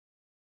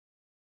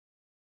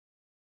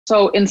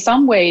So in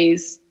some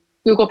ways,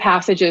 Google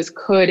Passages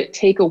could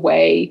take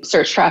away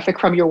search traffic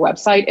from your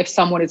website. If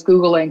someone is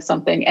Googling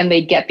something and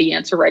they get the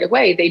answer right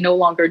away, they no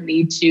longer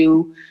need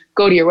to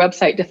go to your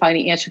website to find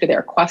the answer to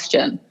their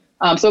question.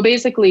 So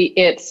basically,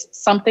 it's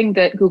something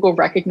that Google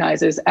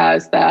recognizes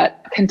as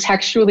that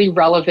contextually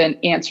relevant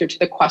answer to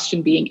the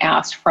question being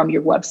asked from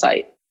your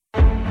website.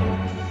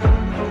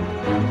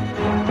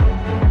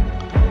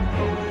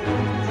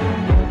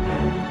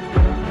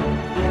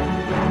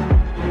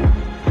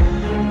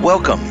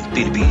 Welcome,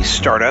 B2B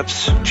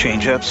startups,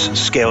 change-ups,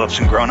 scale-ups,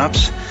 and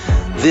grown-ups.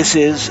 This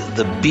is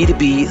the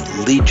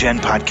B2B Lead Gen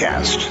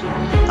Podcast.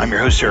 I'm your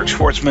host, Eric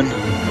Schwartzman.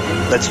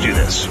 Let's do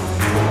this.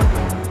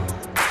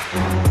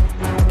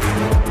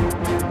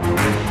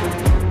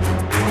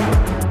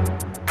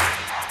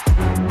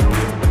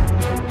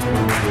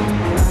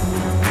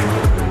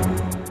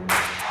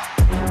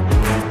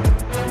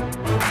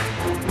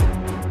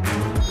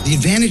 The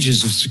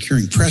advantages of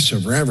securing press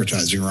over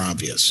advertising are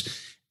obvious.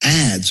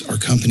 Ads are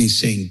companies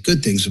saying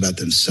good things about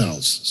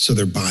themselves, so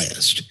they're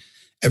biased.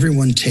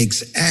 Everyone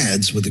takes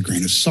ads with a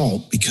grain of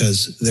salt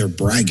because they're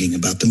bragging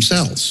about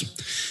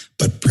themselves.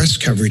 But press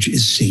coverage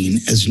is seen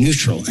as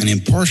neutral and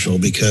impartial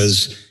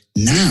because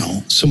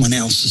now someone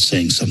else is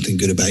saying something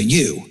good about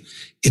you.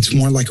 It's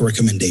more like a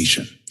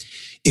recommendation.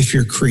 If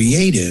you're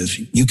creative,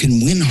 you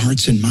can win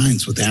hearts and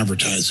minds with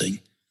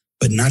advertising,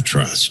 but not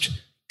trust.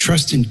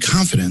 Trust and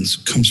confidence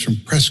comes from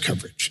press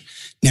coverage.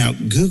 Now,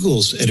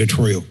 Google's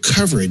editorial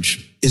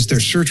coverage is their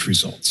search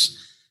results.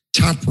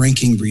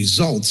 Top-ranking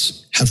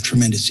results have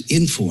tremendous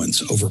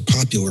influence over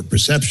popular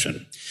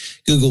perception.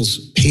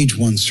 Google's page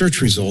one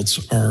search results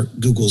are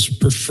Google's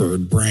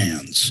preferred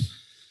brands.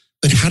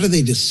 But how do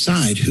they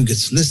decide who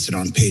gets listed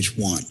on page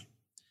one?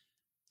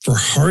 For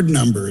hard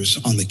numbers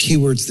on the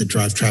keywords that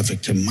drive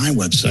traffic to my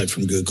website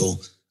from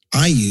Google,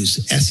 I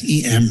use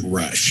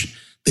SEMrush.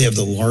 They have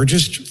the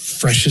largest,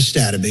 freshest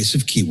database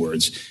of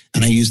keywords,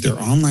 and I use their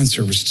online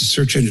service to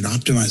search and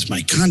optimize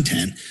my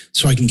content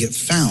so I can get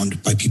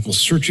found by people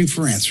searching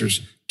for answers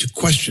to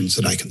questions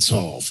that I can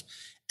solve.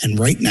 And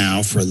right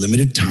now, for a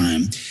limited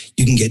time,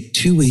 you can get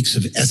 2 weeks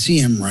of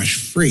SEMrush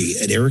free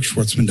at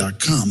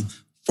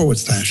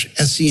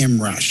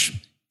ericschwartzman.com/SEMrush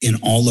in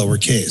all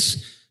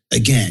lowercase.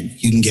 Again,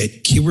 you can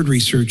get keyword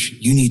research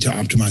you need to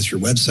optimize your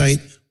website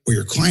or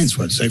your client's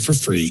website for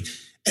free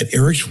at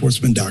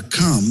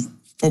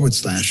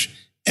ericschwartzman.com/SEMrush,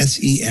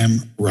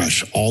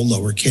 all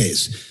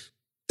lowercase.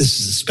 This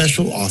is a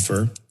special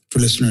offer for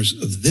listeners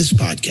of this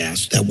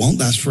podcast that won't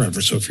last forever.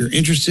 So if you're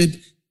interested,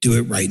 do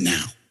it right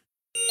now.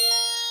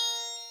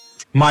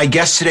 My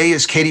guest today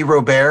is Katie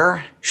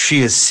Robert.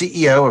 She is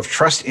CEO of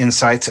Trust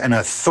Insights, an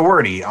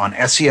authority on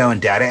SEO and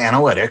data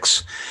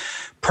analytics.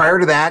 Prior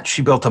to that,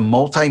 she built a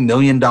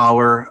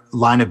multi-million-dollar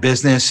line of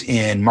business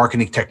in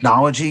marketing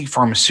technology,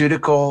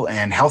 pharmaceutical,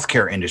 and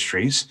healthcare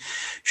industries.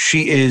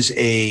 She is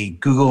a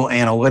Google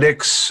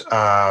Analytics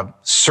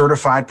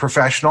certified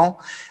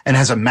professional and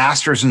has a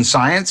master's in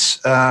science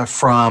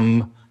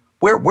from,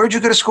 where'd you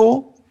go to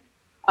school?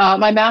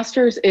 My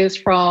master's is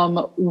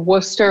from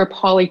Worcester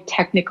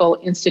Polytechnical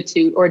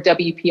Institute, or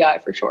WPI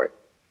for short.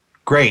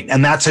 Great.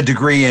 And that's a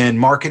degree in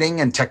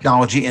marketing and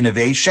technology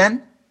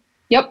innovation?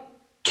 Yep.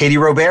 Katie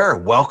Robert,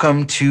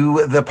 welcome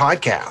to the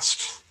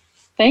podcast.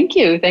 Thank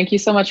you. Thank you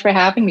so much for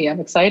having me. I'm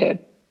excited.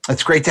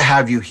 It's great to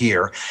have you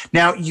here.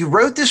 Now, you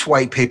wrote this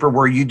white paper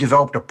where you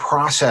developed a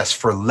process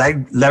for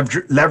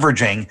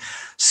leveraging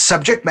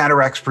subject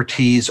matter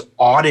expertise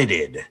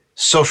audited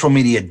social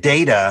media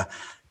data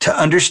to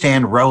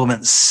understand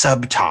relevant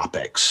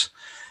subtopics.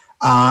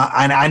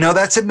 And I know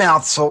that's a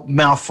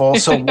mouthful,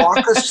 so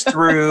walk us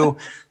through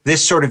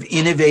this sort of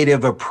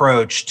innovative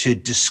approach to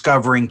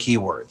discovering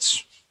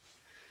keywords.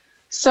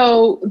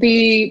 So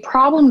the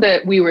problem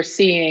that we were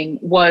seeing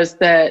was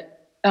that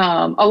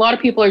a lot of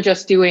people are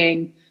just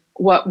doing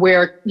what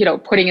we're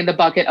putting in the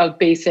bucket of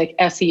basic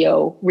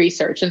SEO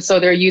research. And so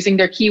they're using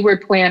their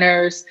keyword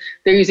planners.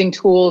 They're using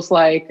tools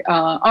like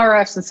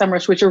Ahrefs and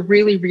SEMrush, which are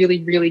really,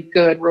 really, really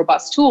good,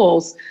 robust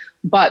tools.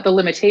 But the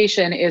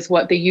limitation is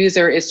what the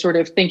user is sort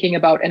of thinking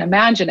about and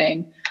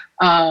imagining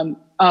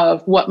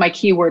of what my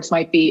keywords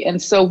might be.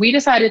 And so we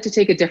decided to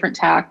take a different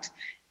tact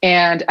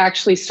and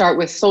actually start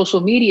with social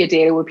media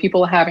data where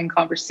people are having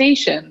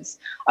conversations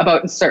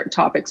about certain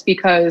topics.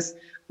 Because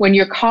when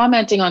you're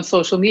commenting on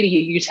social media,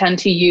 you tend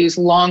to use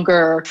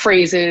longer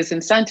phrases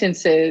and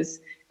sentences.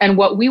 And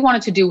what we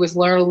wanted to do was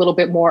learn a little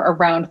bit more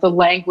around the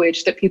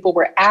language that people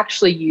were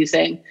actually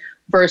using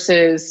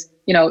versus,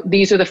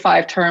 these are the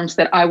 5 terms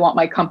that I want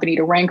my company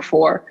to rank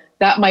for.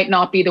 That might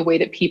not be the way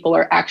that people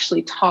are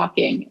actually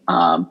talking.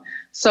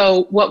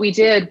 So what we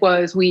did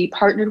was we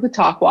partnered with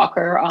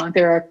Talkwalker.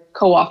 They're a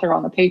co-author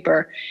on the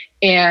paper,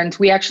 and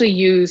we actually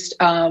used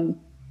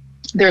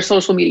their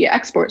social media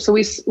export. So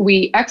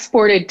we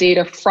exported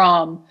data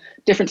from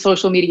different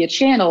social media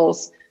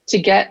channels to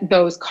get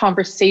those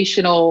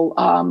conversational,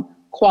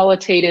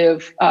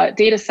 qualitative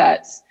data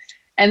sets.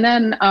 And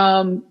then,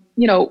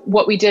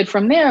 what we did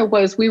from there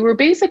was we were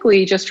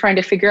basically just trying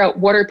to figure out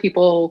what are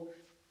people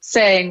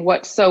saying.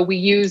 So we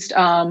used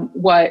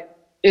what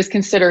is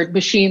considered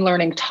machine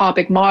learning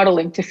topic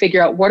modeling to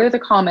figure out what are the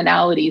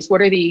commonalities,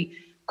 what are the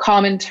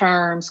common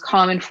terms,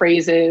 common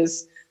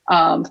phrases,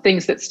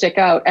 things that stick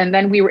out. And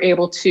then we were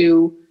able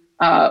to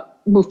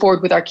move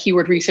forward with our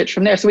keyword research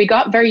from there. So we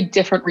got very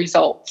different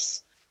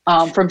results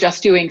from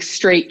just doing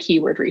straight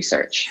keyword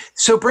research.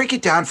 So break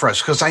it down for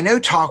us, because I know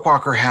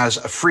TalkWalker has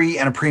a free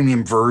and a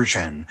premium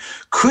version.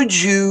 Could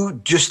you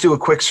just do a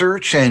quick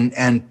search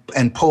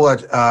and pull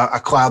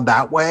a cloud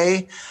that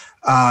way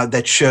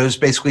that shows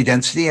basically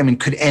density? I mean,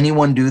 could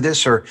anyone do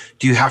this, or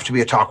do you have to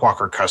be a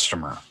TalkWalker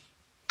customer?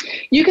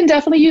 You can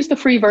definitely use the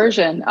free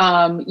version.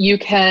 You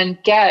can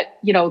get,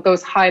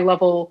 those high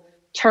level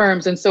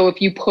terms. And so if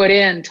you put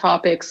in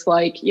topics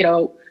like,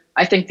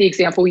 I think the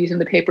example we use in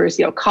the paper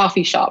is,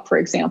 coffee shop, for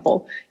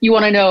example. You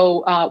want to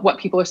know what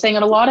people are saying.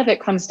 And a lot of it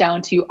comes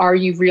down to, are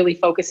you really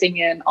focusing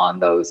in on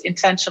those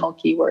intentional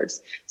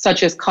keywords,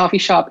 such as coffee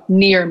shop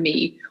near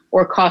me,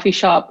 or coffee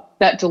shop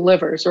that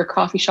delivers, or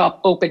coffee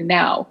shop open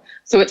now.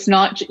 So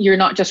you're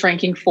not just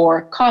ranking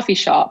for coffee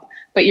shop,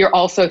 but you're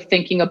also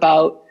thinking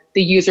about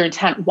the user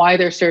intent, why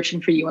they're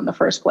searching for you in the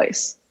first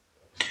place.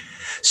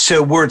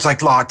 So words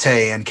like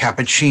latte and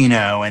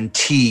cappuccino and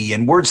tea,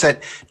 and words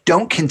that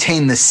don't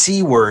contain the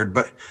C word,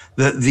 but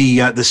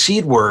the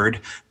seed word,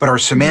 but are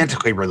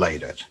semantically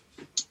related.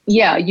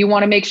 Yeah, you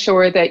want to make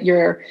sure that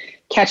you're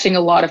catching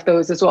a lot of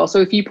those as well. So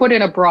if you put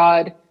in a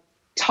broad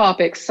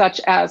topic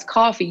such as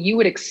coffee, you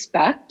would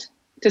expect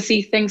to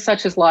see things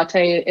such as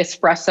latte,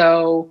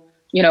 espresso,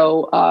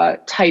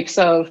 types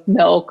of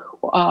milk,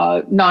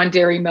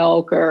 non-dairy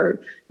milk, or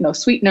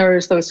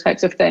sweeteners, those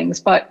types of things.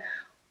 But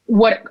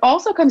what it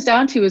also comes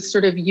down to is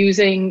sort of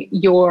using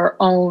your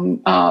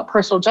own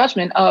personal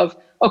judgment of,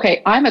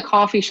 okay, I'm a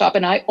coffee shop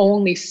and I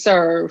only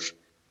serve,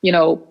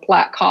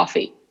 black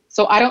coffee.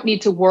 So I don't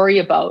need to worry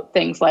about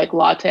things like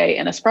latte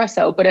and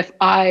espresso. But if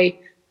I,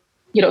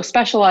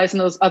 specialize in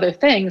those other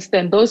things,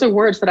 then those are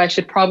words that I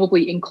should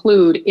probably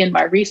include in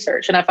my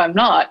research. And if I'm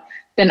not,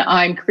 then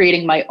I'm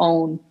creating my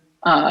own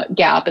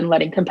gap and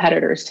letting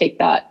competitors take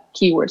that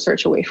keyword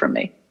search away from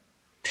me.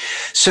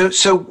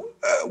 So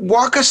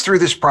walk us through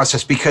this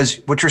process, because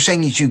what you're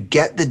saying is you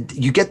get the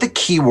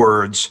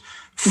keywords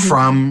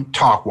from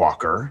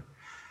TalkWalker.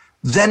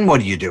 Then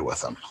what do you do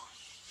with them?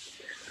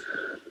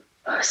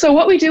 So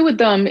what we do with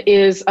them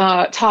is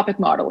topic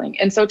modeling.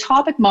 And so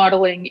topic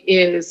modeling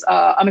is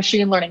a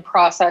machine learning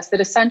process that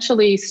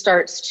essentially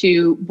starts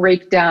to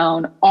break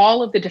down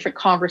all of the different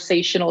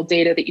conversational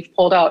data that you've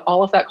pulled out,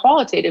 all of that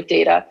qualitative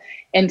data,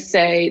 and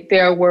say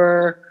there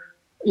were,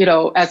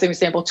 as an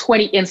example,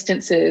 20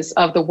 instances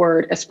of the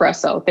word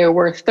espresso. There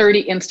were 30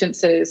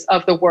 instances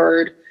of the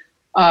word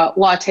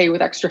latte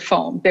with extra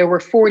foam. There were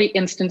 40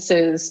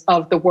 instances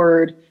of the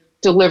word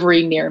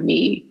delivery near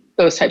me,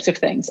 those types of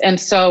things. And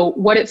so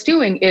what it's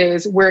doing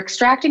is we're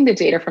extracting the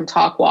data from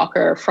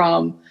TalkWalker,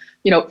 from,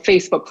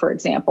 Facebook, for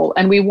example,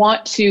 and we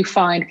want to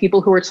find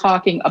people who are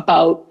talking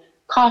about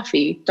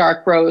coffee,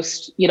 dark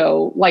roast,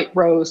 light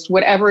roast,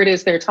 whatever it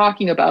is they're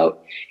talking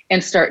about,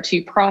 and start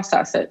to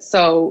process it.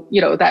 So,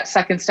 that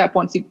second step,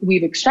 once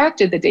we've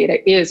extracted the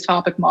data, is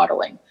topic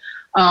modeling.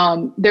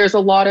 There's a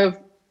lot of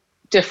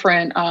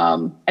different,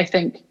 I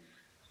think,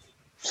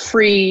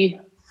 free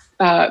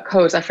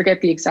codes. I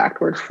forget the exact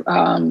word.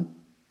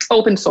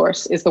 Open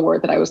source is the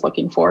word that I was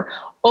looking for.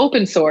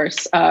 Open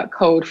source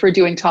code for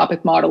doing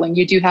topic modeling.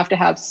 You do have to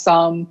have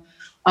some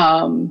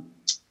coding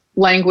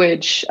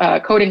language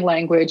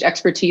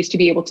expertise to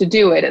be able to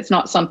do it. It's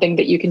not something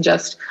that you can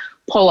just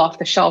pull off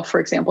the shelf. For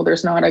example,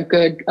 there's not a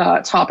good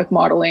topic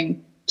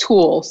modeling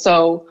tool.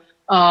 So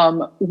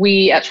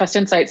we at Trust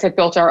Insights have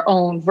built our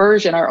own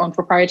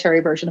proprietary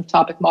version of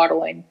topic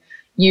modeling,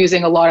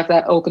 using a lot of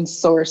that open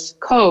source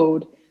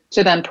code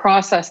to then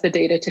process the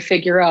data to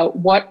figure out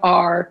what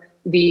are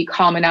the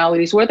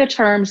commonalities, what are the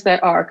terms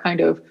that are kind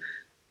of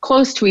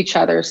close to each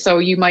other. So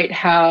you might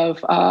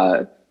have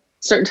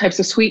certain types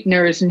of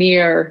sweeteners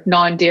near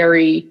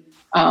non-dairy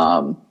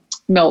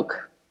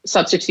milk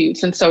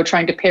substitutes. And so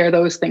trying to pair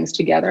those things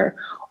together,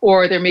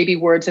 or there may be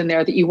words in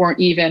there that you weren't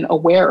even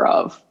aware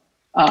of,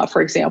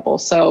 for example.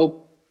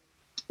 So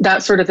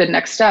that's sort of the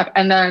next step.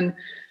 And then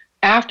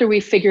after we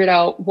figured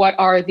out what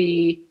are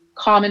the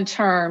common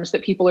terms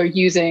that people are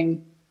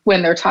using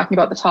when they're talking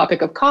about the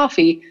topic of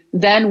coffee,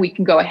 then we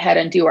can go ahead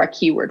and do our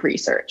keyword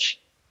research.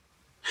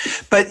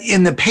 But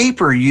in the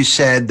paper, you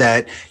said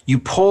that you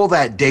pull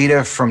that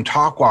data from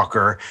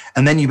TalkWalker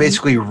and then you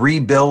basically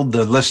rebuild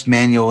the list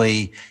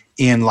manually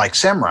in like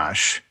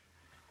SEMrush.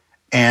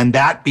 And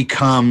that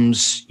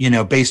becomes,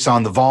 based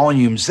on the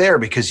volumes there,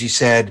 because you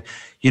said,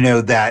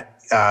 that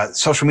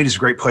social media is a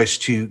great place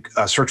to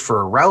search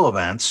for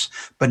relevance,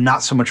 but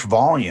not so much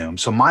volume.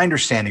 So my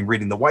understanding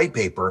reading the white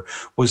paper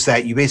was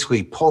that you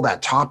basically pull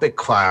that topic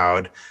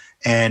cloud,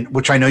 and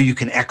which I know you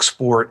can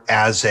export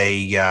as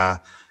a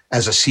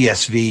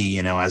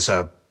CSV,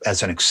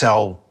 as an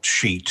Excel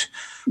sheet,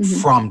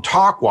 from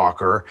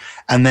TalkWalker,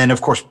 and then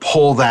of course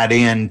pull that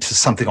into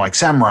something like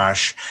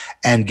SEMrush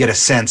and get a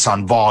sense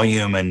on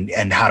volume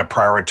and how to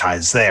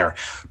prioritize there.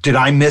 Did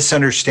I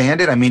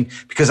misunderstand it? I mean,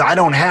 because I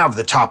don't have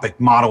the topic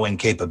modeling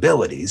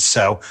capabilities,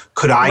 so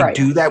could I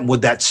do that?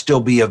 Would that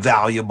still be a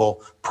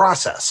valuable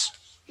process?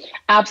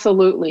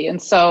 Absolutely.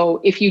 And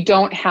so if you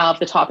don't have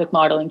the topic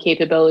modeling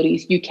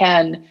capabilities, you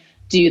can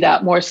do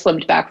that more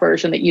slimmed back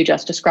version that you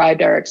just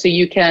described, Eric. So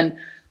you can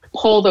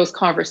pull those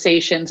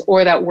conversations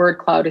or that word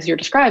cloud as you're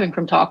describing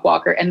from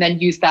TalkWalker, and then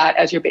use that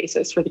as your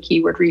basis for the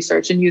keyword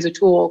research, and use a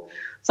tool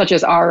such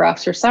as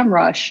Ahrefs or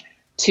SEMrush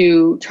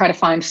to try to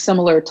find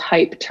similar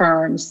type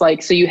terms.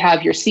 Like, so you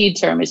have your seed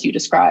term as you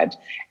described,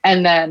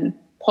 and then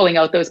pulling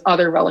out those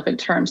other relevant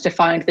terms to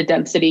find the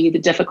density, the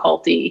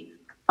difficulty,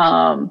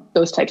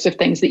 those types of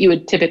things that you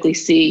would typically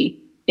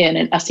see in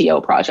an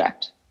SEO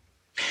project.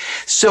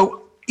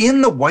 So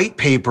in the white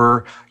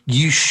paper,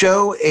 you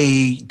show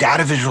a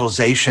data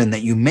visualization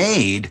that you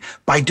made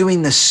by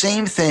doing the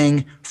same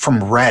thing from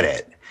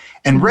Reddit.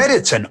 And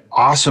Reddit's an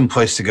awesome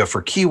place to go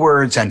for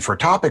keywords and for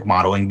topic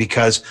modeling,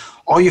 because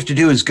all you have to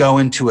do is go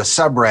into a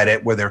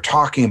subreddit where they're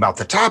talking about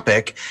the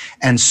topic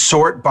and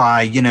sort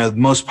by,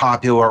 most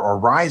popular or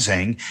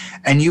rising,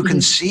 and you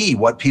can see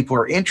what people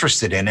are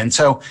interested in. And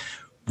so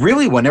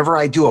really, whenever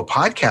I do a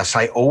podcast,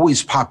 I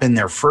always pop in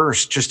there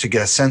first just to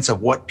get a sense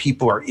of what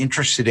people are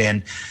interested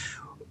in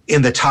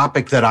the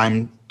topic that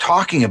I'm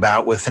talking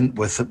about with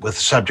a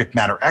subject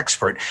matter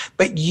expert.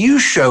 But you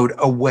showed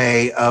a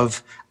way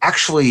of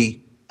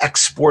actually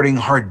exporting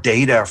hard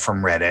data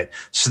from Reddit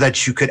so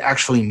that you could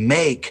actually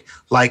make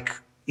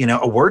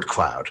a word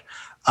cloud.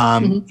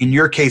 In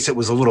your case, it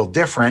was a little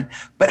different,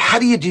 but how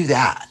do you do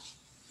that?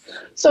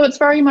 So it's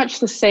very much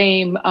the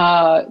same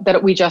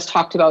that we just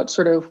talked about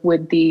sort of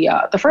with the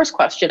first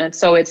question. And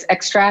so it's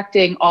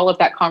extracting all of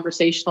that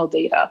conversational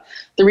data.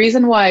 The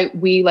reason why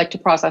we like to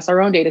process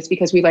our own data is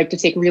because we like to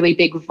take really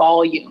big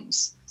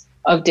volumes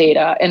of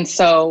data. And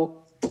so,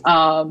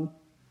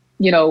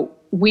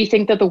 we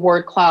think that the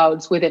word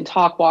clouds within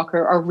TalkWalker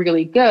are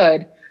really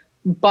good,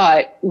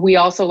 but we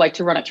also like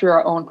to run it through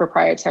our own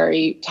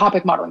proprietary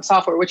topic modeling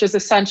software, which is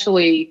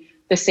essentially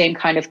the same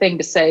kind of thing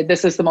to say,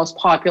 this is the most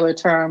popular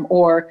term,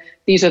 or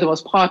these are the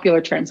most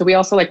popular terms. So we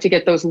also like to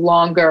get those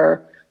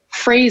longer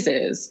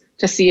phrases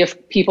to see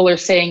if people are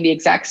saying the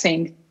exact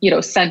same,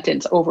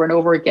 sentence over and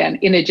over again,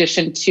 in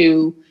addition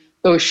to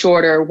those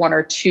shorter 1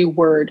 or 2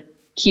 word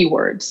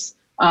keywords.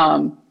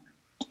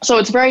 So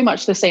it's very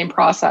much the same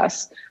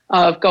process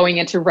of going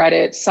into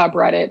Reddit,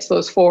 subreddits,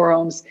 those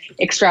forums,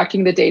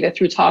 extracting the data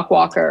through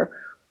TalkWalker,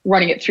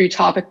 running it through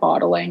topic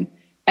modeling,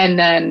 and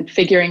then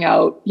figuring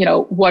out,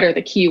 what are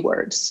the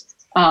keywords.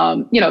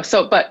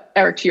 But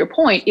Eric, to your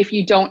point, if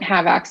you don't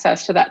have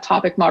access to that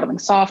topic modeling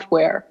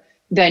software,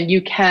 then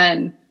you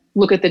can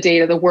look at the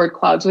data, the word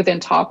clouds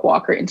within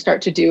TalkWalker, and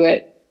start to do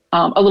it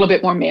a little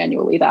bit more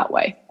manually that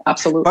way.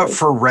 Absolutely. But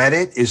for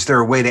Reddit, is there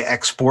a way to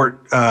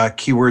export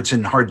keywords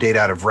and hard data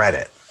out of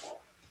Reddit?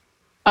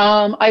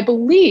 I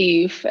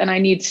believe, and I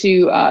need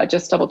to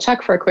just double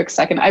check for a quick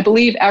second, I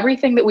believe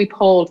everything that we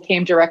pulled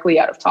came directly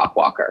out of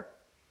TalkWalker.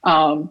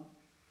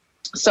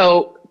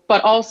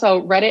 But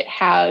also Reddit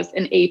has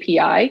an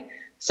API,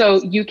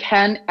 so you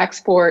can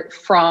export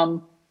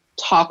from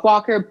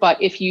TalkWalker, but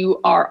if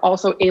you are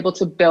also able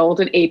to build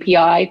an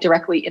API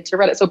directly into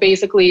Reddit. So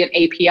basically an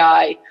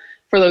API,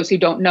 for those who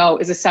don't know,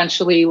 is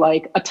essentially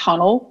like a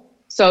tunnel.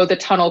 So the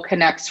tunnel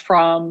connects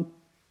from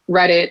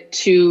Reddit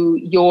to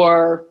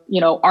your,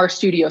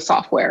 RStudio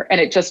software.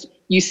 And it just,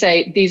 you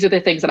say, these are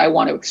the things that I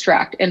want to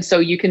extract. And so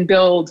you can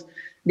build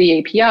the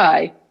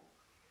API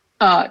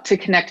to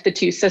connect the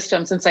two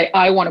systems and say,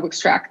 I want to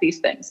extract these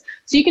things.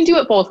 So you can do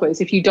it both ways.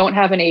 If you don't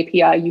have an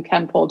API, you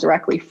can pull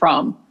directly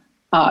from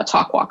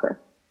TalkWalker.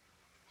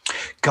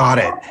 Got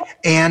it.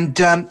 And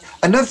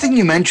another thing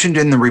you mentioned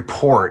in the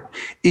report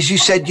is you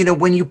said,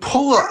 when you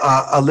pull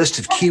a list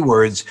of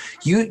keywords,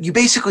 you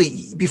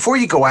basically, before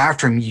you go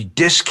after them, you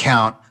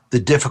discount the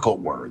difficult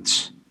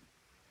words.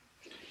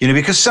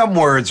 Because some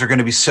words are going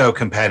to be so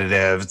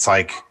competitive. It's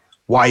like,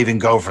 why even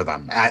go for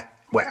them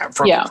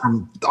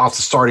from off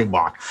the starting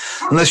block,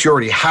 unless you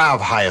already have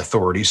high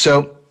authority.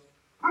 So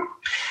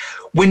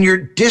when you're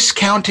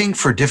discounting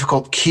for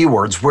difficult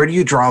keywords, where do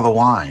you draw the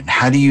line?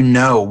 How do you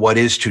know what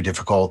is too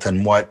difficult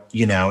and what,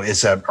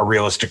 is a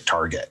realistic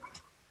target?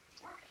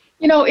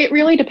 It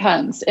really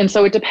depends. And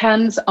so it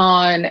depends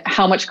on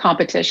how much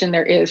competition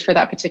there is for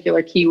that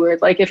particular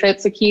keyword. Like if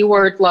it's a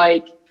keyword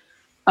like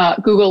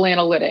Google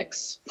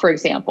Analytics, for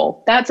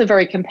example, that's a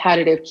very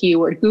competitive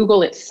keyword.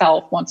 Google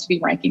itself wants to be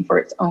ranking for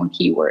its own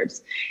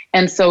keywords.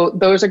 And so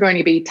those are going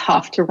to be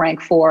tough to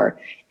rank for.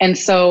 And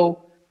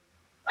so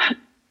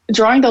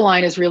drawing the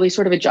line is really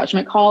sort of a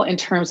judgment call in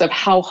terms of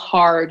how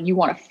hard you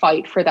want to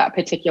fight for that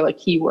particular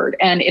keyword.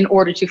 And in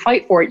order to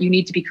fight for it, you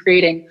need to be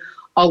creating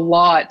a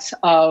lot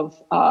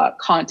of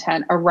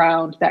content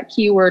around that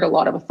keyword, a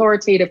lot of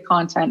authoritative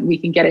content. We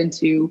can get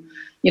into,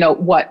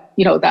 what,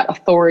 that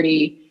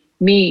authority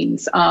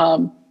means.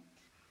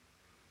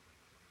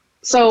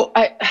 So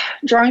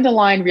drawing the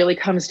line really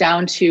comes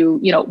down to,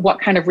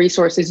 what kind of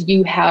resources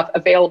you have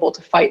available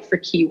to fight for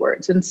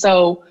keywords. And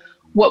so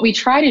what we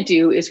try to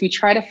do is we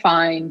try to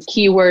find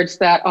keywords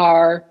that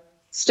are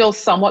still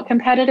somewhat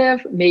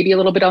competitive, maybe a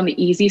little bit on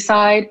the easy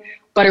side,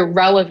 but are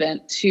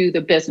relevant to the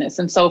business.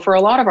 And so for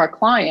a lot of our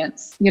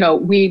clients,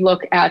 we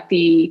look at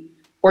the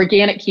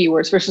organic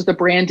keywords versus the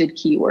branded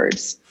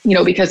keywords,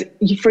 because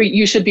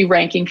you should be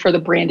ranking for the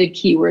branded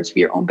keywords for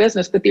your own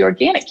business, but the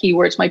organic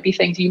keywords might be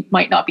things you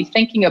might not be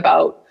thinking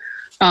about.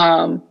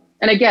 And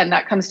again,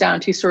 that comes down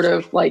to sort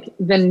of like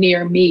the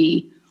near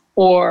me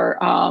or,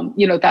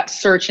 that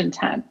search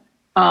intent.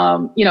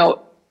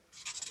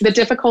 The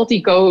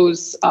difficulty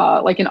goes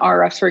like in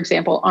RFs, for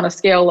example, on a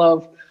scale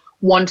of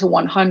 1 to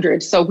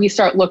 100. So we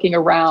start looking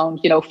around,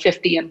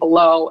 50 and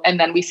below, and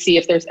then we see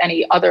if there's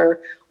any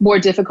other more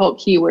difficult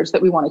keywords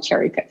that we want to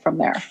cherry pick from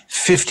there.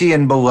 50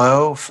 and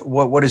below?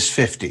 What is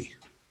 50?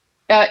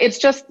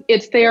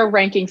 It's their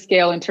ranking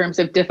scale in terms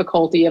of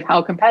difficulty of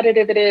how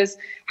competitive it is,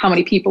 how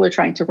many people are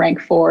trying to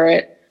rank for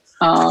it.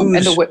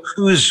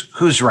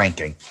 Who's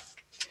ranking?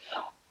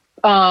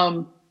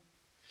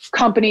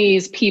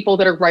 Companies, people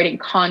that are writing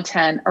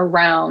content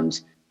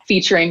around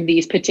featuring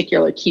these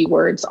particular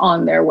keywords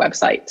on their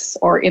websites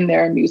or in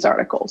their news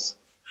articles.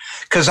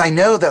 Because I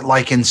know that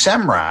like in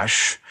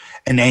SEMrush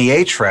and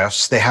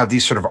Ahrefs, they have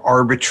these sort of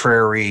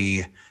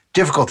arbitrary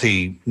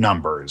difficulty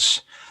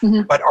numbers.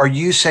 Mm-hmm. But are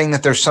you saying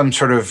that there's some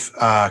sort of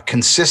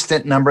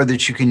consistent number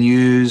that you can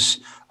use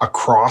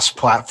across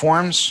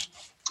platforms?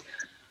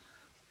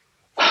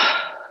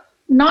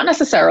 Not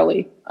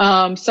necessarily.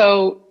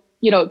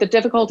 The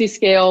difficulty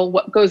scale,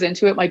 what goes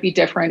into it might be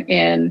different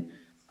in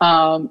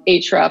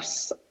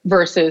Ahrefs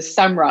versus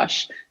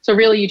SEMrush. So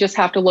really you just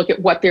have to look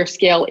at what their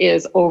scale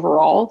is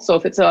overall. So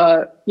if it's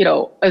a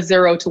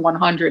 0 to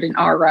 100 in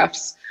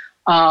Ahrefs,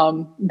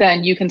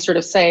 then you can sort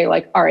of say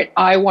like, all right,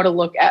 I want to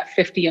look at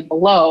 50 and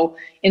below.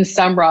 In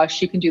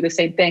SEMrush, you can do the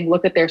same thing,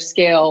 look at their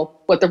scale,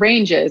 what the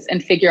range is,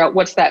 and figure out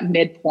what's that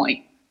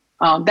midpoint.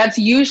 That's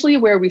usually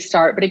where we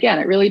start. But again,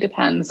 it really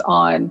depends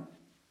on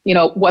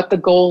what the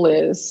goal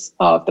is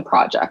of the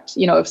project.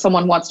 If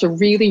someone wants to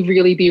really,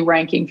 really be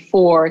ranking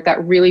for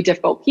that really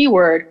difficult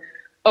keyword,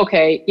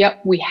 okay,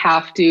 yep, we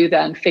have to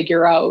then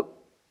figure out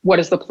what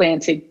is the plan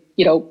to,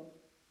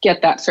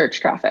 get that search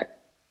traffic.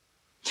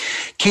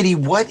 Katie,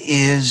 what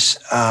is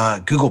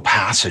Google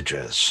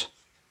Passages?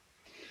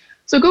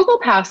 So Google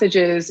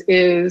Passages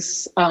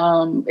is,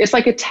 it's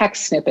like a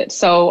text snippet.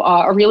 So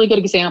a really good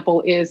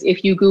example is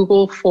if you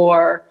Google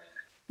for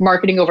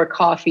Marketing Over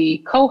Coffee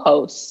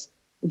co-hosts,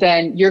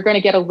 then you're going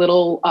to get a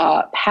little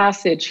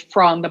passage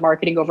from the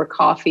Marketing Over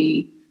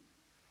Coffee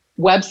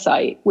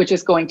website, which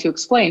is going to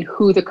explain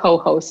who the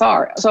co-hosts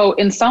are. So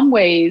in some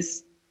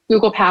ways,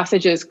 Google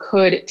Passages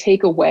could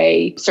take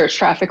away search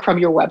traffic from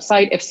your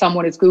website. If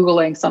someone is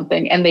Googling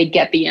something and they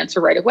get the answer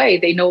right away,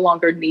 they no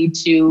longer need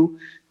to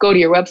go to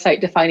your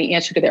website to find the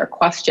answer to their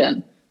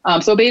question.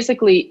 So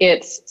basically,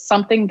 it's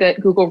something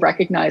that Google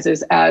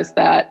recognizes as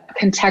that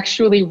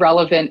contextually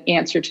relevant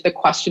answer to the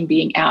question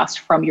being asked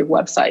from your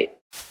website.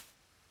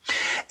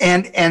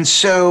 And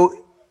so,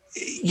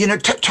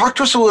 talk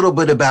to us a little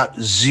bit about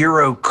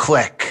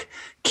zero-click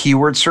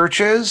keyword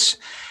searches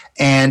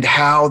and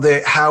how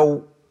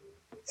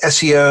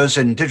SEOs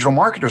and digital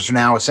marketers are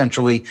now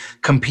essentially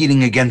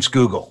competing against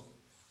Google.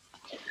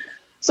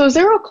 So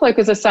zero-click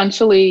is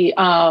essentially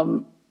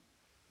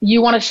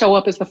you want to show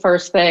up as the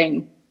first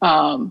thing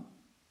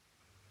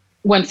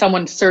when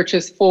someone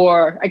searches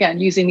for, again,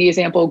 using the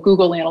example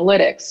Google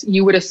Analytics,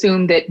 you would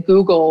assume that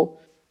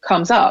Google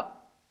comes up.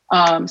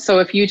 So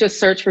if you just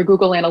search for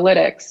Google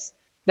Analytics,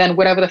 then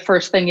whatever the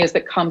first thing is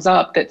that comes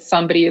up that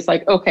somebody is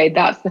like, okay,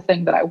 that's the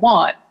thing that I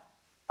want,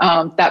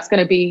 that's going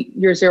to be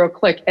your zero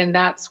click. And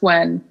that's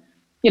when,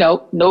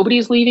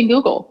 nobody's leaving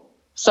Google.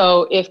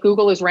 So if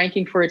Google is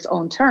ranking for its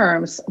own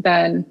terms,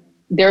 then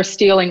they're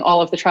stealing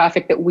all of the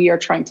traffic that we are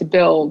trying to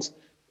build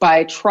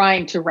by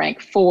trying to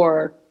rank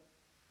for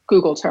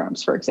Google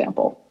terms, for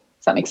example.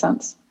 Does that make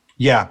sense?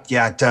 Yeah,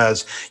 it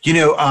does.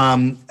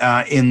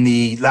 In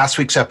the last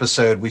week's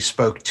episode, we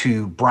spoke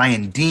to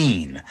Brian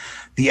Dean,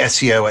 the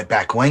SEO at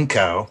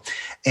Backlinko,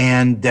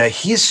 and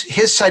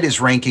his site is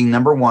ranking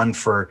number 1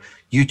 for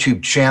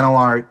YouTube channel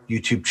art,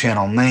 YouTube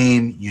channel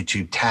name,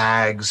 YouTube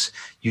tags,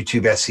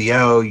 YouTube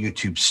SEO,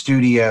 YouTube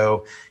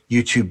Studio,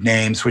 YouTube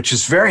names, which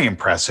is very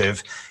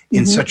impressive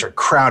in such a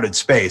crowded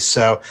space.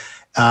 So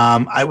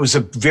it was a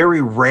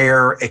very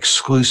rare,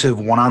 exclusive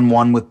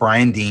one-on-one with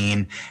Brian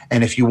Dean,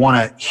 and if you want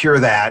to hear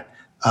that,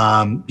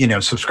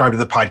 subscribe to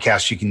the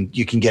podcast.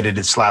 You can get it.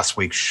 It's last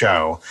week's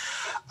show.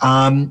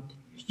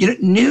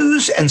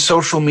 News and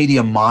social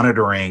media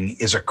monitoring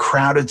is a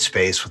crowded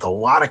space with a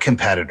lot of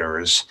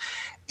competitors.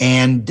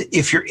 And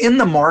if you're in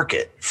the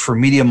market for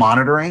media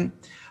monitoring,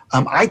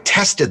 I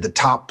tested the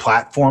top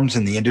platforms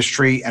in the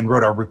industry and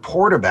wrote a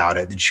report about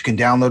it that you can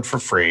download for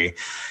free.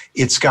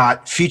 It's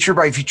got feature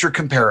by feature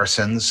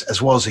comparisons as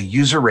well as a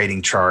user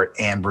rating chart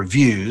and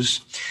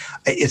reviews.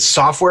 It's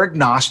software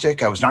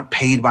agnostic. I was not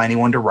paid by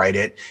anyone to write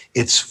it.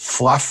 It's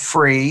fluff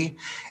free.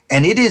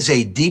 and it is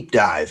a deep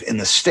dive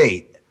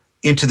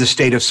into the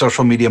state of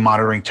social media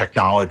monitoring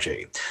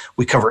technology.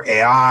 We cover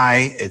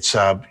AI. It's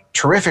a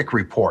terrific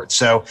report.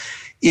 So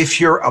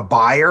if you're a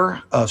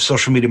buyer of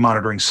social media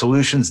monitoring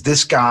solutions,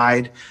 this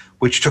guide,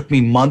 which took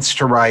me months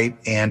to write,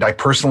 and I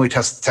personally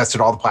tested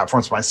all the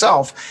platforms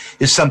myself,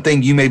 is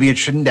something you may be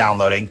interested in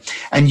downloading.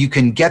 And you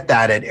can get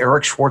that at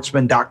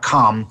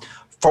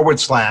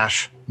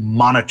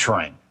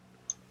ericschwartzman.com/monitoring.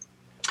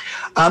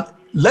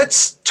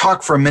 Let's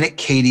talk for a minute,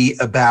 Katie,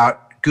 about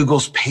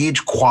Google's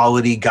page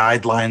quality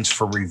guidelines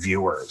for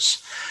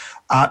reviewers.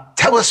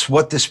 Tell us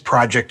what this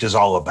project is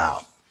all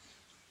about.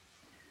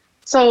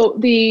 So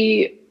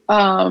the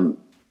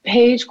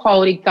page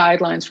quality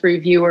guidelines for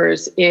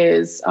reviewers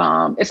is,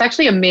 it's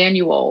actually a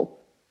manual.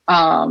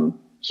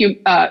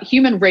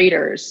 Human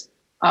raters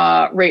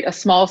rate a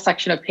small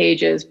section of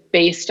pages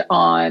based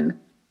on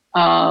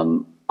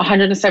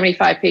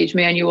 175-page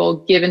manual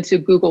given to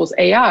Google's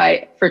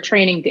AI for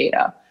training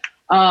data.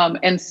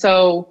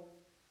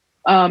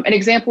 An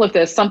example of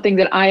this, something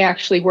that I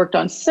actually worked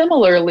on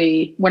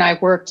similarly when I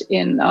worked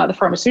in the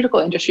pharmaceutical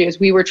industry, is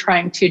we were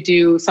trying to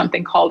do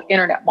something called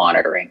internet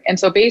monitoring. And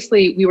so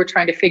basically we were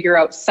trying to figure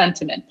out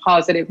sentiment,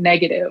 positive,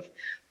 negative.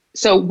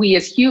 So we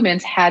as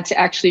humans had to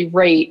actually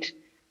rate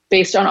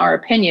based on our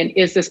opinion,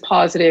 is this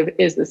positive,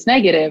 is this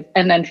negative,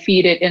 and then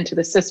feed it into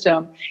the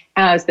system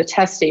as the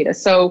test data.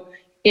 So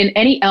in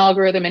any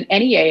algorithm, in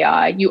any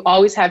AI, you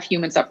always have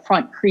humans up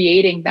front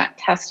creating that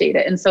test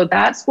data. And so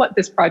that's what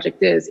this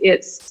project is.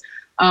 It's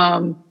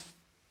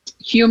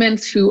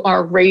humans who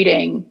are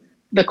rating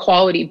the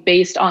quality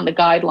based on the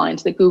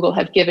guidelines that Google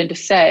have given to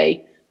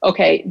say,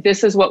 okay,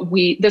 this is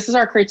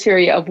our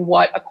criteria of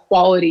what a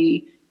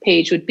quality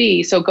page would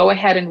be. So go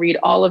ahead and read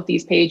all of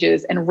these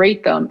pages and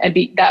rate them. And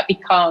that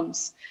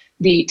becomes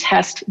the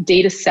test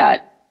data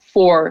set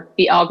for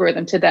the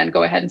algorithm to then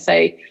go ahead and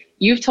say,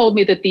 you've told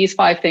me that these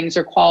 5 things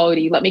are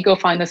quality. Let me go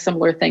find the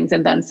similar things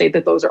and then say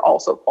that those are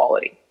also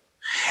quality.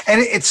 And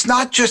it's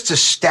not just a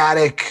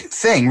static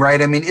thing,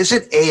 right? I mean,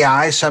 isn't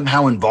AI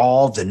somehow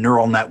involved in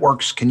neural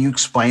networks? Can you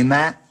explain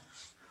that?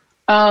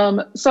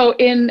 So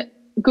in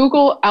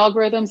Google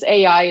algorithms,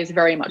 AI is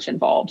very much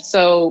involved.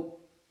 So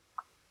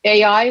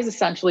AI is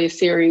essentially a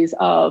series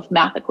of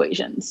math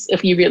equations,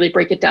 if you really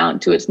break it down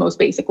to its most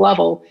basic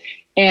level.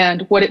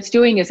 And what it's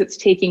doing is it's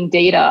taking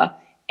data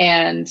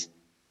and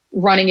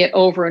running it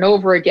over and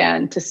over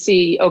again to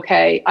see,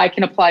 okay, I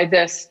can apply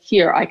this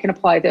here, I can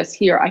apply this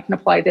here, I can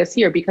apply this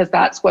here, because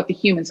that's what the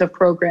humans have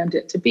programmed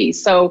it to be.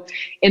 So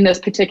in this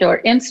particular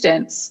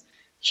instance,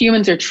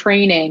 humans are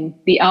training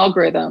the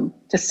algorithm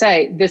to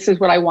say, this is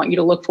what I want you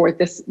to look for.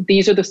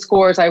 These are the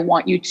scores I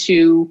want you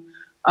to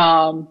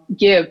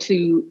give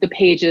to the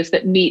pages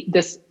that meet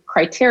this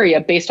criteria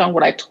based on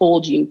what I've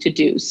told you to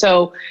do.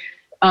 So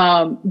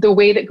the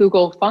way that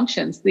Google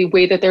functions, the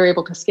way that they're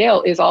able to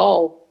scale is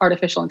all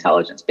artificial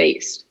intelligence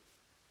based.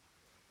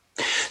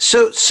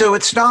 So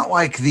it's not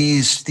like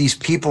these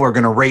people are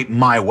going to rate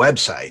my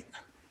website.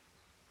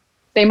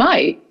 They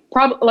might.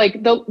 Probably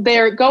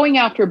they're going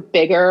after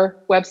bigger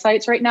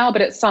websites right now,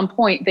 but at some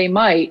point they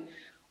might,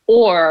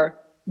 or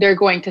they're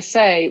going to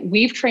say,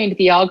 we've trained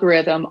the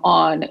algorithm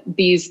on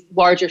these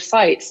larger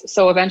sites.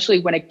 So eventually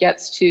when it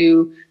gets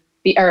to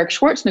the Eric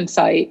Schwartzman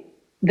site,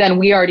 then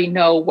we already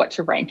know what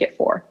to rank it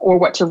for or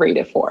what to rate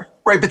it for.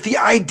 Right. But the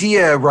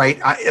idea,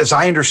 right, as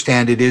I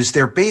understand it, is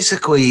they're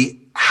basically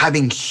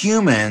having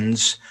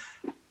humans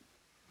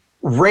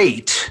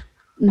rate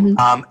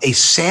a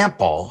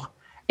sample,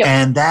 yep,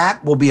 and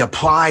that will be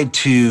applied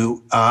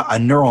to a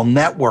neural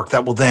network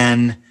that will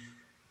then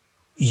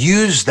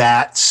use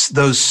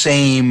those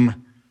same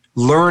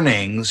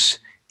learnings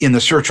in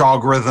the search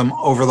algorithm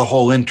over the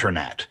whole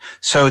internet.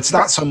 So it's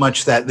not so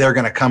much that they're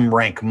going to come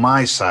rank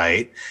my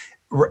site.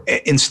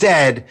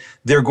 Instead,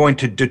 they're going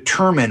to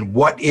determine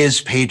what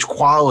is page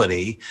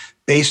quality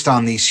based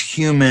on these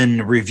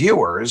human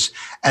reviewers.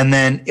 And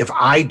then if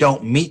I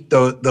don't meet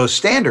those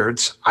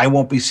standards, I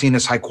won't be seen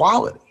as high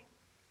quality.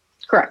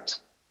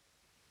 Correct.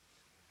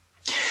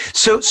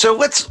 So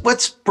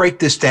let's break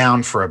this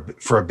down for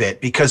a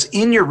bit, because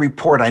in your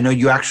report, I know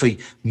you actually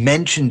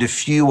mentioned a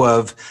few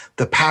of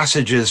the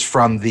passages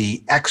from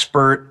the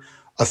expert,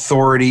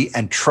 authority,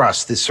 and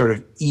trust, this sort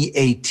of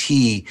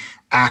EAT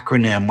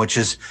acronym, which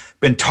has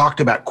been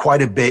talked about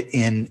quite a bit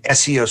in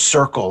SEO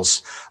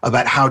circles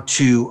about how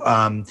to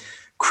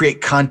create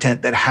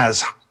content that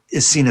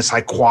is seen as high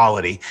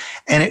quality.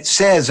 And it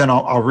says, and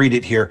I'll read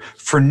it here,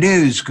 for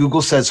news,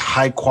 Google says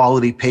high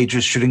quality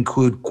pages should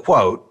include,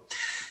 quote,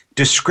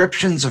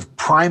 descriptions of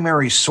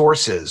primary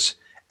sources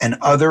and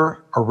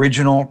other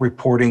original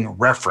reporting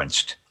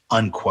referenced,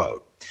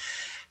 unquote.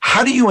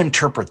 How do you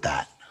interpret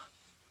that?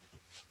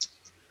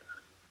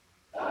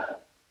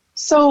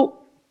 So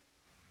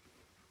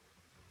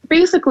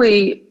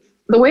basically,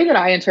 the way that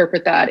I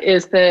interpret that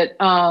is that,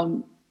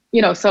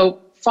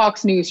 so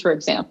Fox News, for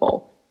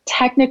example,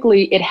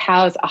 technically it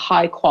has a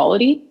high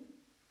quality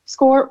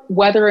score.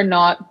 Whether or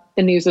not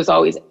the news is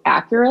always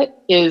accurate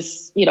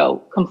is,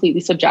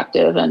 completely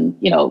subjective and,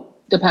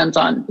 depends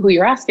on who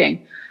you're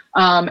asking.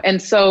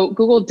 And so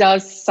Google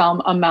does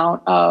some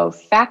amount of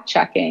fact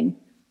checking.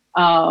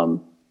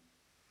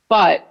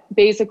 But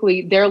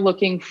basically they're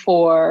looking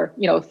for,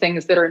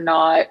 things that are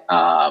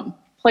not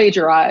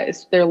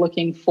plagiarized. They're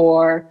looking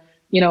for,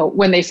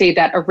 when they say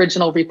that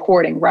original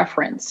reporting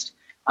referenced.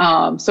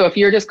 So if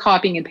you're just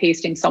copying and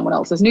pasting someone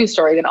else's news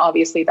story, then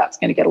obviously that's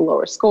going to get a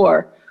lower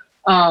score.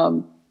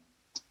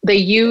 They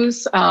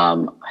use,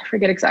 I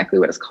forget exactly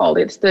what it's called.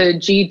 It's the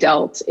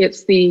GDELT.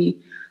 It's the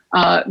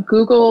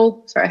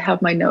Google, sorry, I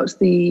have my notes.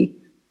 The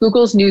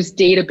Google's news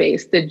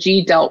database, the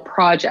GDELT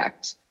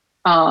project,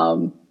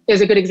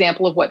 is a good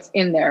example of what's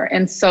in there.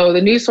 And so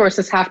the news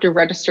sources have to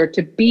register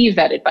to be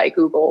vetted by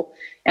Google,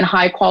 and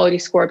high quality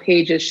score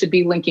pages should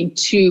be linking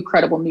to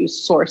credible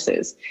news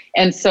sources.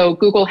 And so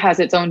Google has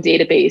its own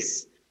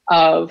database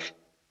of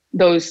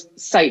those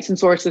sites and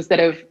sources that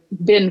have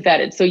been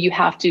vetted. So you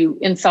have to,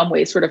 in some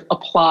way, sort of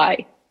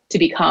apply to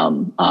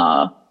become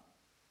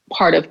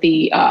part of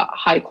the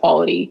high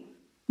quality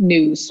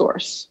news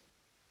source.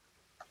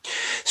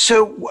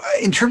 So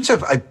in terms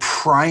of a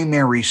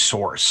primary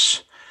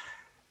source,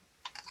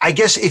 I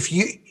guess if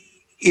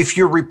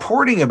you're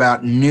reporting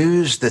about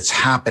news that's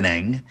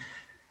happening,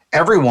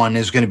 everyone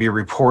is going to be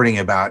reporting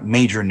about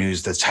major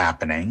news that's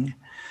happening.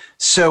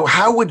 So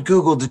how would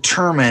Google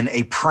determine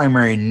a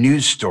primary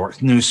news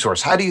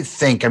source? How do you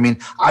think? I mean,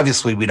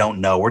 obviously we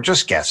don't know, we're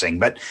just guessing,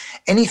 but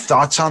any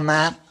thoughts on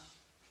that?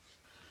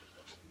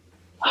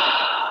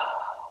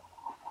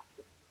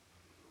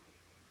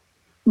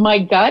 My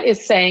gut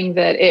is saying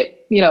that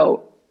it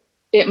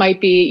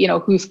might be,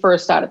 who's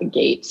first out of the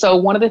gate. So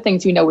one of the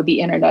things with the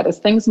internet is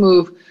things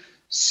move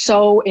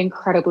so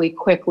incredibly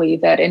quickly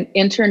that an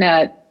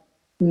internet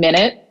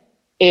minute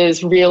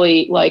is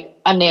really like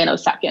a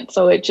nanosecond.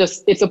 So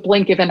it's a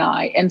blink of an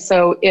eye. And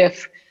so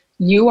if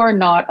you are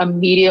not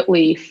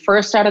immediately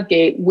first out of the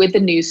gate with the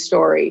news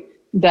story,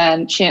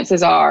 then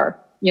chances are,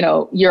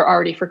 you're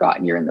already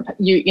forgotten. You're in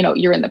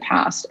the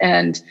past.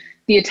 And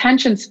the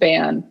attention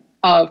span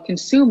of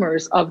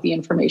consumers of the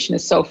information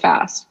is so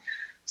fast.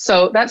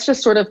 So that's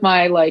just sort of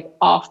my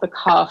off the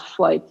cuff,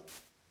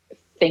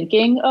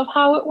 thinking of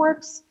how it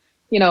works.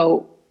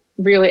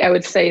 Really, I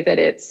would say that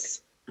it's,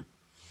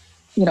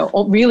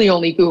 really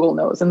only Google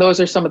knows. And those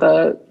are some of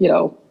the,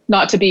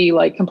 not to be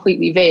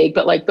completely vague,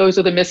 but those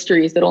are the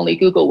mysteries that only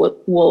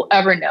Google will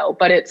ever know.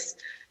 But it's,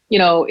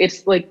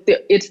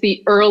 it's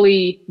the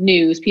early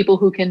news, people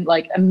who can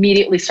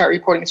immediately start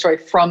reporting a story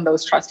from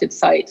those trusted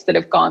sites that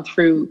have gone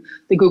through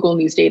the Google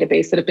News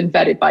database that have been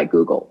vetted by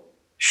Google.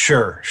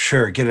 Sure.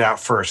 Get it out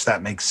first.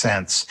 That makes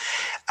sense.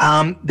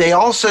 They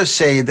also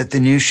say that the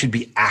news should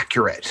be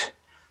accurate.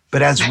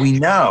 But as we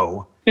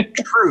know,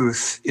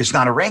 truth is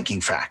not a ranking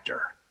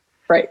factor.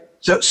 Right.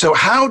 So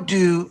how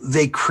do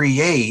they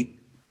create,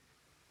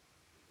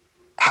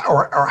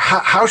 or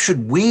how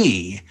should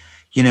we,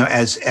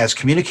 as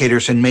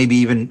communicators and maybe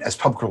even as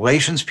public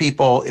relations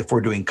people, if we're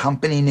doing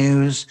company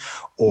news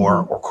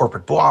or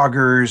corporate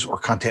bloggers or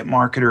content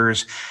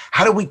marketers,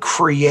 how do we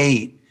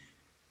create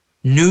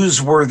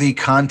newsworthy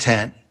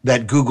content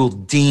that Google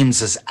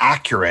deems as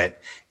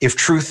accurate if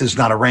truth is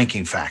not a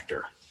ranking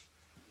factor?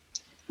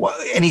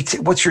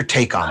 What's your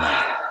take on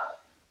that?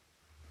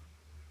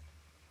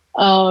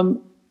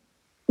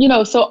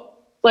 So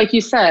like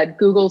you said,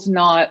 Google's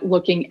not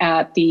looking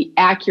at the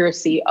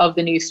accuracy of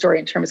the news story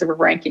in terms of a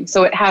ranking.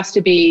 So it has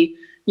to be,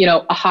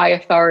 a high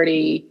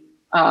authority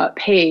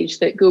page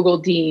that Google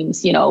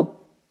deems,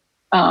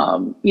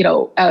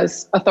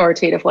 as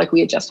authoritative, like we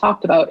had just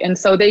talked about. And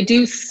so they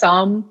do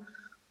some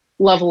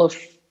level of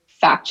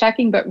fact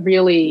checking, but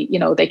really,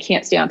 they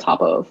can't stay on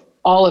top of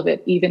all of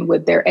it, even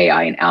with their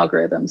AI and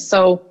algorithms.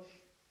 So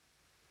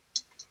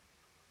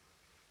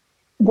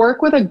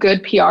work with a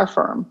good PR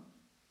firm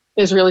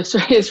is really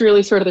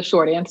sort of the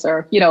short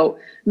answer.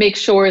 Make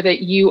sure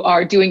that you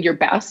are doing your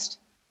best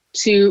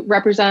to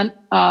represent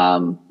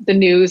the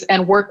news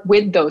and work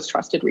with those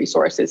trusted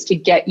resources to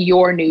get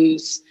your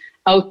news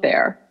out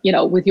there,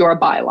 with your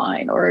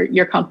byline or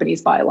your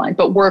company's byline,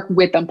 but work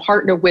with them,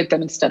 partner with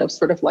them instead of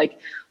sort of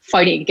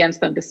fighting against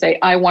them to say,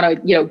 I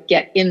want to,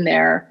 get in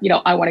there,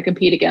 I want to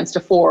compete against a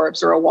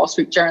Forbes or a Wall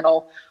Street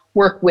Journal.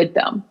 Work with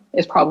them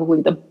is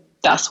probably the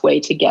best way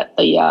to get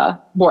the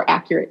more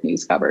accurate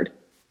news covered.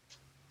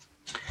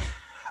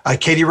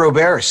 Katie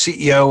Robert,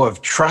 CEO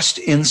of Trust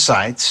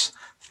Insights.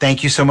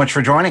 Thank you so much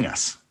for joining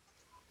us.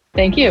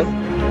 Thank you.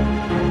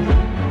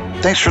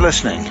 Thanks for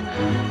listening.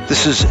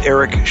 This is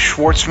Eric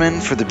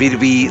Schwartzman for the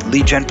B2B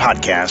Lead Gen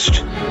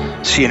Podcast.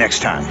 See you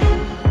next time.